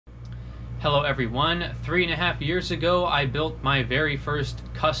Hello everyone. 3.5 years ago I built my very first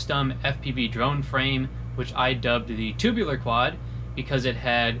custom FPV drone frame, which I dubbed the Tubular Quad because it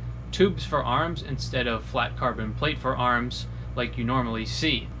had tubes for arms instead of flat carbon plate for arms like you normally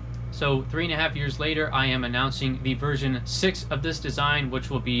see. So 3.5 years later I am announcing the version 6 of this design, which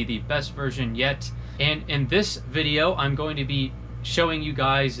will be the best version yet. And in this video I'm going to be showing you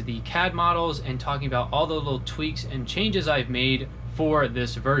guys the CAD models and talking about all the little tweaks and changes I've made for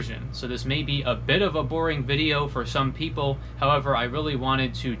this version. So this may be a bit of a boring video for some people. However, I really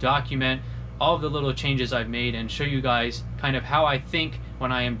wanted to document all of the little changes I've made and show you guys kind of how I think when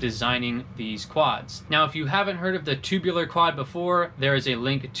I am designing these quads. Now, if you haven't heard of the Tubular Quad before, there is a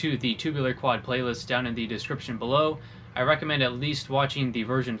link to the Tubular Quad playlist down in the description below. I recommend at least watching the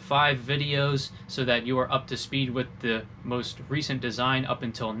version 5 videos so that you are up to speed with the most recent design up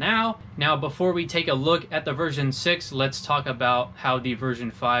until now. Now, before we take a look at the version 6, let's talk about how the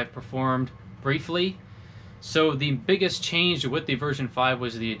version 5 performed briefly. So the biggest change with the version 5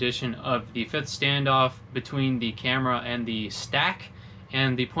 was the addition of the fifth standoff between the camera and the stack.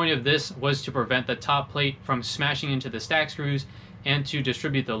 And the point of this was to prevent the top plate from smashing into the stack screws and to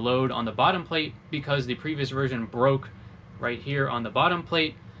distribute the load on the bottom plate, because the previous version broke right here on the bottom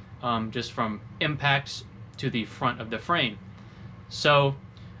plate just from impacts to the front of the frame. So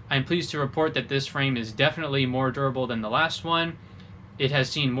I'm pleased to report that this frame is definitely more durable than the last one. It has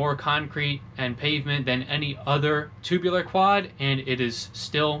seen more concrete and pavement than any other tubular quad, and it is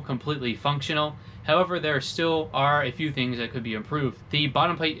still completely functional. However, there still are a few things that could be improved. The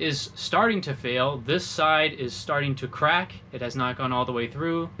bottom plate is starting to fail. This side is starting to crack. It has not gone all the way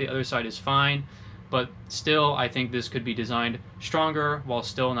through. The other side is fine. But still, I think this could be designed stronger while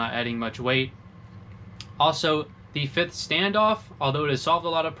still not adding much weight. Also, the fifth standoff, although it has solved a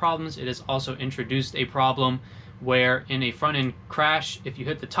lot of problems, it has also introduced a problem where in a front-end crash, if you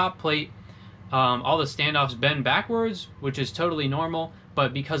hit the top plate, all the standoffs bend backwards, which is totally normal,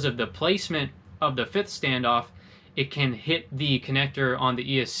 but because of the placement of the fifth standoff, it can hit the connector on the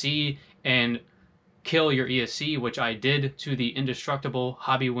ESC and kill your ESC, which I did to the indestructible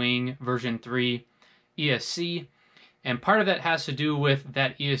Hobbywing version 3 ESC, and part of that has to do with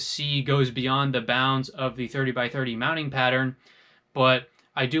that ESC goes beyond the bounds of the 30x30 mounting pattern, but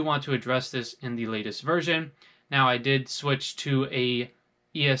I do want to address this in the latest version. Now, I did switch to a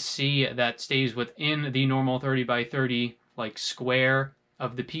ESC that stays within the normal 30x30 like square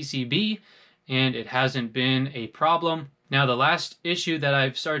of the PCB, and it hasn't been a problem. Now, the last issue that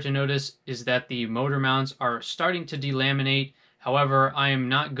I've started to notice is that the motor mounts are starting to delaminate. However, I am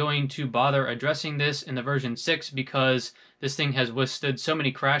not going to bother addressing this in the version 6 because this thing has withstood so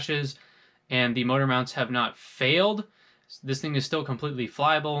many crashes and the motor mounts have not failed. This thing is still completely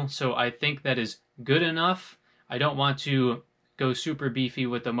flyable, so I think that is good enough. I don't want to go super beefy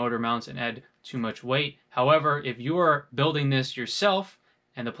with the motor mounts and add too much weight. However, if you are building this yourself,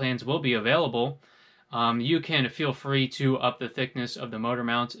 and the plans will be available, you can feel free to up the thickness of the motor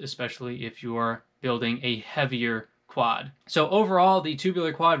mounts, especially if you are building a heavier quad. So overall, the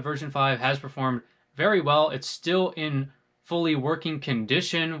Tubular Quad version 5 has performed very well. It's still in fully working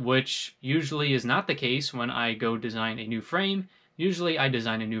condition, which usually is not the case when I go design a new frame. Usually I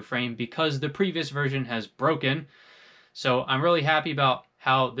design a new frame because the previous version has broken. So I'm really happy about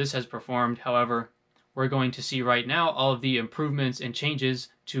how this has performed. However, we're going to see right now all of the improvements and changes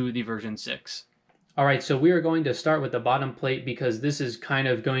to the version 6. All right, so we are going to start with the bottom plate because this is kind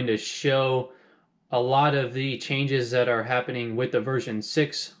of going to show a lot of the changes that are happening with the version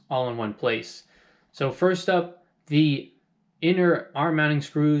 6 all in one place. So first up, the inner arm mounting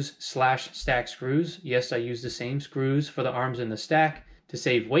screws / stack screws. Yes, I use the same screws for the arms in the stack to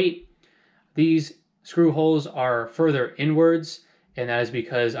save weight. These screw holes are further inwards, and that is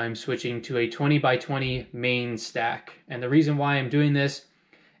because I'm switching to a 20x20 main stack. And the reason why I'm doing this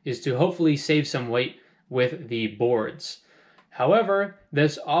is to hopefully save some weight with the boards. However,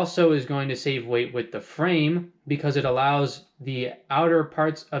 this also is going to save weight with the frame because it allows the outer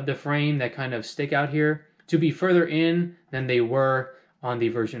parts of the frame that kind of stick out here to be further in than they were on the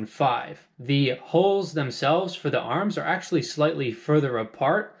version 5. The holes themselves for the arms are actually slightly further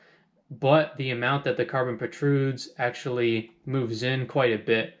apart, but the amount that the carbon protrudes actually moves in quite a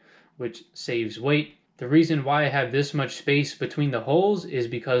bit, which saves weight. The reason why I have this much space between the holes is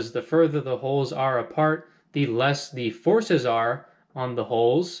because the further the holes are apart, the less the forces are on the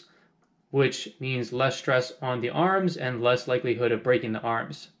holes, which means less stress on the arms and less likelihood of breaking the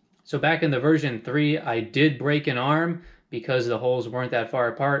arms. So back in the version 3, I did break an arm because the holes weren't that far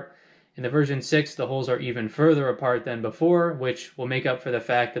apart. In the version 6, the holes are even further apart than before, which will make up for the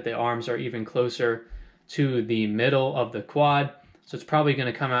fact that the arms are even closer to the middle of the quad. so it's probably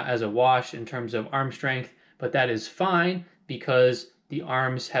going to come out as a wash in terms of arm strength, but that is fine because the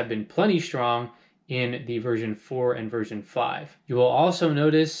arms have been plenty strong in the version 4 and version 5. You will also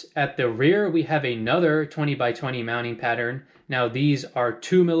notice at the rear we have another 20x20 mounting pattern. Now these are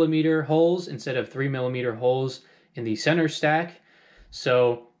 2mm holes instead of 3mm holes in the center stack.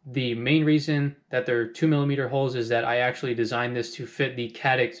 So the main reason that they're 2mm holes is that I actually designed this to fit the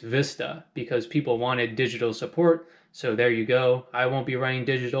CAD Vista because people wanted digital support. So there you go. I won't be running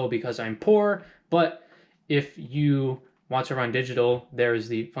digital because I'm poor, but if you want to run digital, there's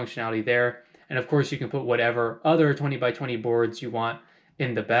the functionality there. And of course you can put whatever other 20x20 boards you want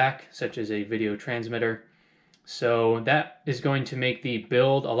in the back, such as a video transmitter. So that is going to make the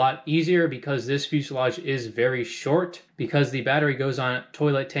build a lot easier because this fuselage is very short because the battery goes on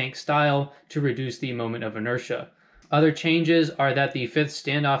toilet tank style to reduce the moment of inertia. Other changes are that the fifth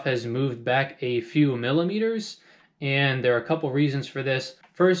standoff has moved back a few millimeters, and there are a couple reasons for this.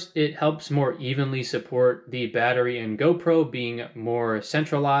 First, it helps more evenly support the battery and GoPro being more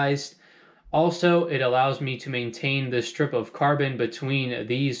centralized. Also, it allows me to maintain the strip of carbon between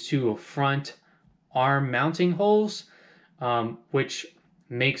these two front arm mounting holes, which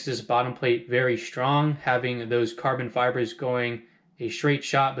makes this bottom plate very strong, having those carbon fibers going a straight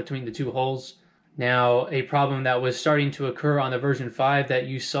shot between the two holes. Now, a problem that was starting to occur on the version 5 that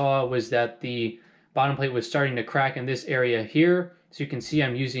you saw was that the bottom plate was starting to crack in this area here. So you can see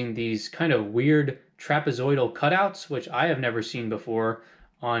I'm using these kind of weird trapezoidal cutouts, which I have never seen before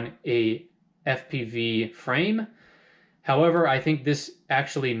on a FPV frame. However, I think this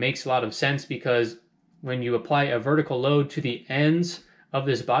actually makes a lot of sense because when you apply a vertical load to the ends of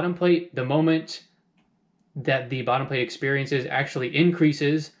this bottom plate, the moment that the bottom plate experiences actually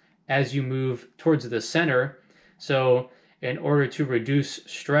increases as you move towards the center. So in order to reduce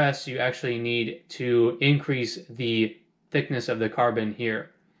stress, you actually need to increase the thickness of the carbon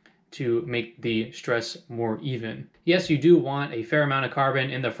here to make the stress more even. Yes, you do want a fair amount of carbon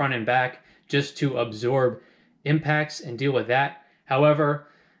in the front and back just to absorb impacts and deal with that. However,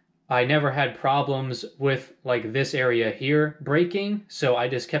 I never had problems with like this area here breaking, so I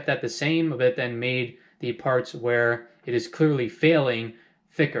just kept that the same, but then made the parts where it is clearly failing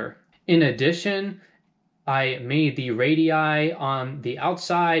thicker. In addition, I made the radii on the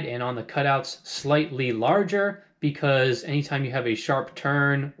outside and on the cutouts slightly larger because anytime you have a sharp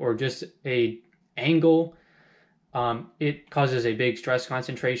turn or just a angle, it causes a big stress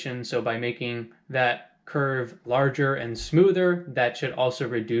concentration. So by making that curve larger and smoother, that should also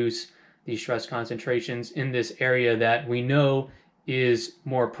reduce the stress concentrations in this area that we know is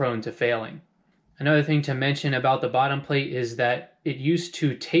more prone to failing. Another thing to mention about the bottom plate is that it used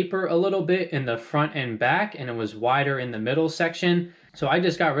to taper a little bit in the front and back, and it was wider in the middle section. So I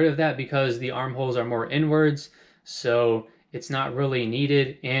just got rid of that because the armholes are more inwards, so it's not really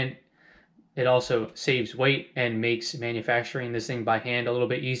needed, and it also saves weight and makes manufacturing this thing by hand a little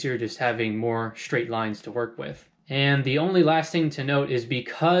bit easier, just having more straight lines to work with. And the only last thing to note is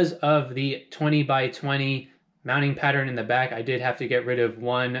because of the 20x20 mounting pattern in the back, I did have to get rid of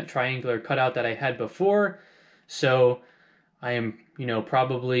one triangular cutout that I had before. So I am,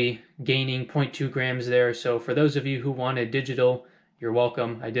 probably gaining 0.2 grams there. So for those of you who wanted digital, you're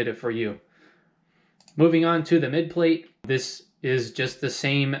welcome. I did it for you. Moving on to the mid plate. This is just the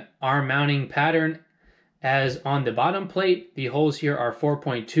same arm mounting pattern as on the bottom plate. The holes here are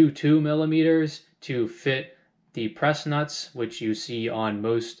 4.22 millimeters to fit the press nuts, which you see on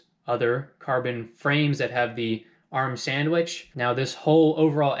most other carbon frames that have the arm sandwich. Now this whole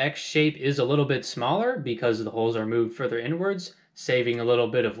overall X shape is a little bit smaller because the holes are moved further inwards, saving a little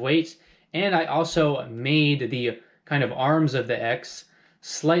bit of weight. And I also made the kind of arms of the X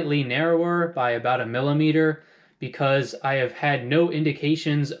slightly narrower by about a millimeter because I have had no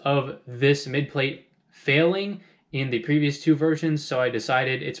indications of this midplate failing in the previous two versions, so I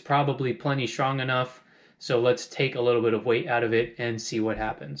decided it's probably plenty strong enough. So let's take a little bit of weight out of it and see what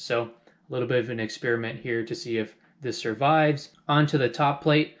happens. So a little bit of an experiment here to see if this survives. Onto the top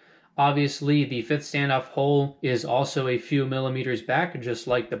plate. Obviously, the fifth standoff hole is also a few millimeters back, just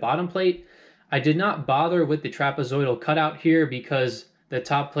like the bottom plate. I did not bother with the trapezoidal cutout here because the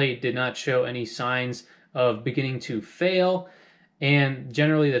top plate did not show any signs of beginning to fail. And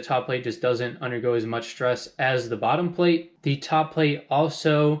generally, the top plate just doesn't undergo as much stress as the bottom plate. The top plate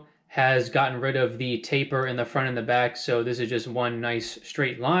also has gotten rid of the taper in the front and the back, so this is just one nice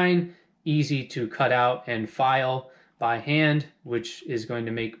straight line, easy to cut out and file by hand, which is going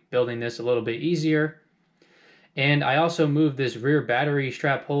to make building this a little bit easier. And I also moved this rear battery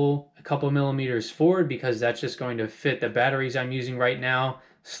strap hole a couple millimeters forward because that's just going to fit the batteries I'm using right now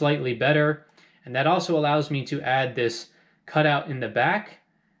slightly better. And that also allows me to add this cutout in the back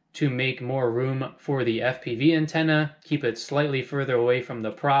to make more room for the FPV antenna, keep it slightly further away from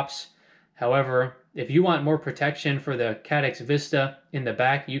the props. However, if you want more protection for the CAD Vista in the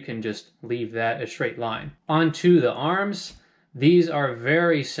back, you can just leave that a straight line. Onto the arms. These are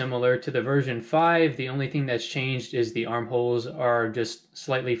very similar to the version 5. The only thing that's changed is the armholes are just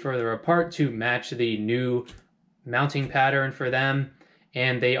slightly further apart to match the new mounting pattern for them.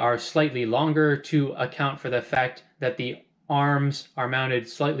 And they are slightly longer to account for the fact that the arms are mounted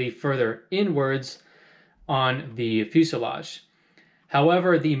slightly further inwards on the fuselage.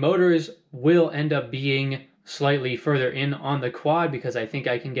 However, the motors will end up being slightly further in on the quad because I think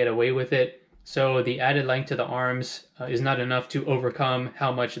I can get away with it. So the added length to the arms is not enough to overcome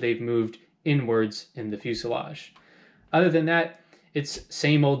how much they've moved inwards in the fuselage. Other than that, it's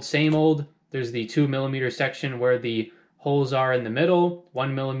same old, same old. There's the 2mm section where the holes are in the middle,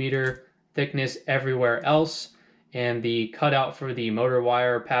 1mm thickness everywhere else, and the cutout for the motor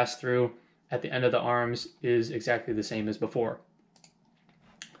wire pass-through at the end of the arms is exactly the same as before.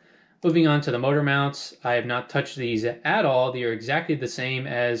 Moving on to the motor mounts, I have not touched these at all. They are exactly the same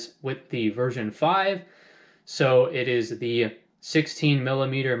as with the version 5. So it is the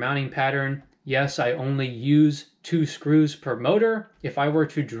 16mm mounting pattern. Yes, I only use 2 screws per motor. If I were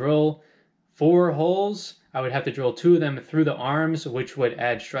to drill 4 holes, I would have to drill 2 of them through the arms, which would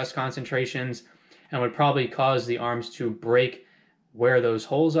add stress concentrations and would probably cause the arms to break where those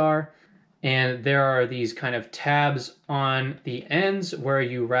holes are. And there are these kind of tabs on the ends where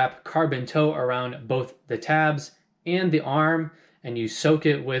you wrap carbon tow around both the tabs and the arm, and you soak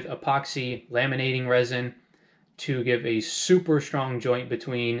it with epoxy laminating resin to give a super strong joint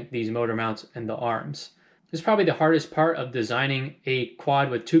between these motor mounts and the arms. This is probably the hardest part of designing a quad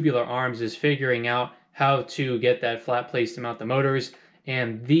with tubular arms, is figuring out how to get that flat place to mount the motors,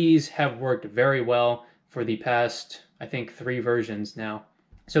 and these have worked very well for the past, I think, 3 versions now.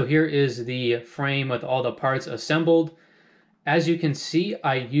 So here is the frame with all the parts assembled. As you can see,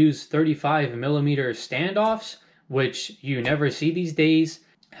 I use 35mm standoffs, which you never see these days.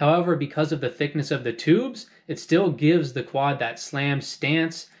 However, because of the thickness of the tubes, it still gives the quad that slam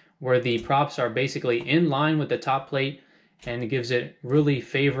stance where the props are basically in line with the top plate, and it gives it really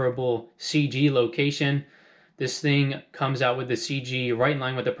favorable CG location. This thing comes out with the CG right in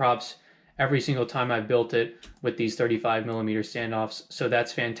line with the props every single time I've built it with these 35mm standoffs, so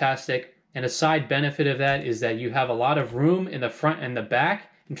that's fantastic. And a side benefit of that is that you have a lot of room in the front and the back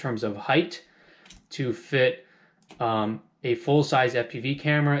in terms of height to fit a full-size FPV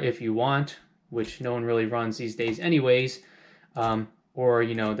camera if you want, which no one really runs these days anyways, or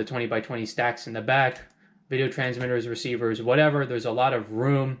you know, the 20x20 stacks in the back, video transmitters, receivers, whatever. There's a lot of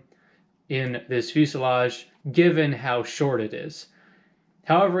room in this fuselage given how short it is.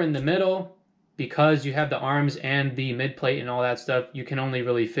 However, in the middle, because you have the arms and the mid plate and all that stuff, you can only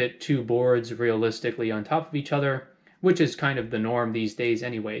really fit 2 boards realistically on top of each other, which is kind of the norm these days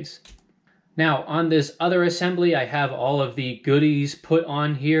anyways. Now, on this other assembly, I have all of the goodies put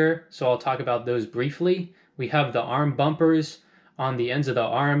on here, so I'll talk about those briefly. We have the arm bumpers on the ends of the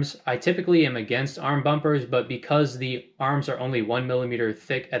arms. I typically am against arm bumpers, but because the arms are only 1mm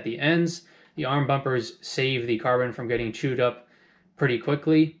thick at the ends, the arm bumpers save the carbon from getting chewed up pretty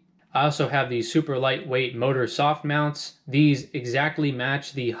quickly. I also have these super lightweight motor soft mounts. These exactly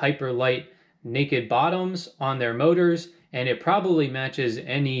match the Hyperlite naked bottoms on their motors, and it probably matches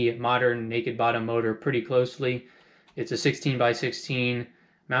any modern naked bottom motor pretty closely. It's a 16x16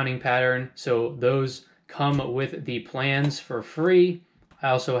 mounting pattern, so those come with the plans for free. I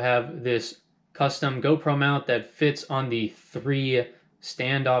also have this custom GoPro mount that fits on the 3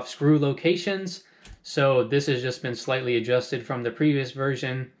 standoff screw locations. So this has just been slightly adjusted from the previous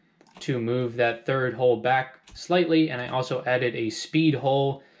version to move that 3rd hole back slightly, and I also added a speed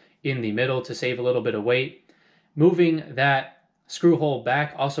hole in the middle to save a little bit of weight. Moving that screw hole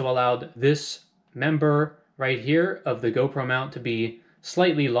back also allowed this member right here of the GoPro mount to be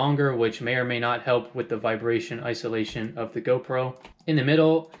slightly longer, which may or may not help with the vibration isolation of the GoPro. In the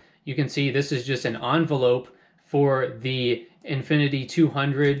middle, you can see this is just an envelope for the Infinity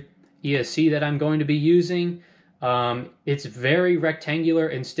 200 ESC that I'm going to be using. It's very rectangular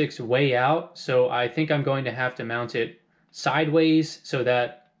and sticks way out, so I think I'm going to have to mount it sideways so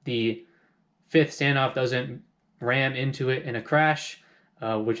that the 5th standoff doesn't ram into it in a crash,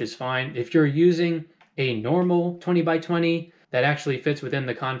 which is fine. If you're using a normal 20x20 that actually fits within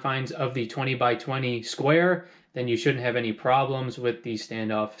the confines of the 20x20 square, then you shouldn't have any problems with the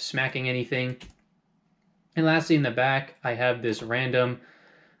standoff smacking anything. And lastly, in the back, I have this random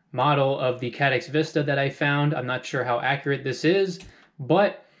model of the CAD Vista that I found. I'm not sure how accurate this is,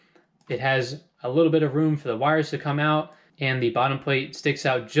 but it has a little bit of room for the wires to come out, and the bottom plate sticks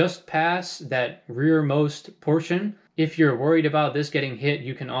out just past that rearmost portion. If you're worried about this getting hit,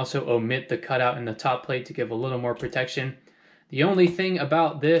 you can also omit the cutout in the top plate to give a little more protection. The only thing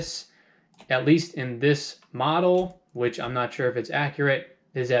about this, at least in this model, which I'm not sure if it's accurate,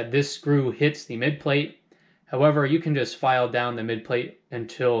 is that this screw hits the mid plate. However, you can just file down the mid plate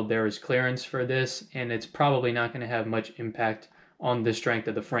until there is clearance for this, and it's probably not going to have much impact on the strength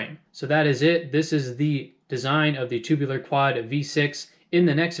of the frame. So that is it. This is the design of the Tubular Quad V6. In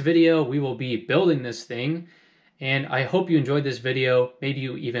the next video, we will be building this thing, and I hope you enjoyed this video. Maybe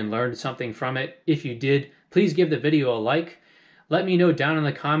you even learned something from it. If you did, please give the video a like. Let me know down in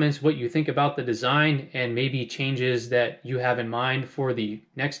the comments what you think about the design and maybe changes that you have in mind for the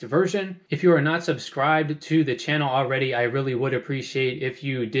next version. If you are not subscribed to the channel already, I really would appreciate if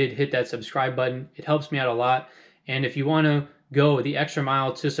you did hit that subscribe button. It helps me out a lot. And if you want to go the extra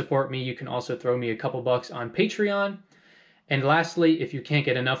mile to support me, you can also throw me a couple bucks on Patreon. And lastly, if you can't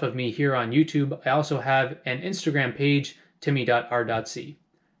get enough of me here on YouTube, I also have an Instagram page, timmy.r.c.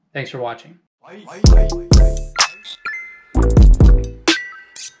 Thanks for watching.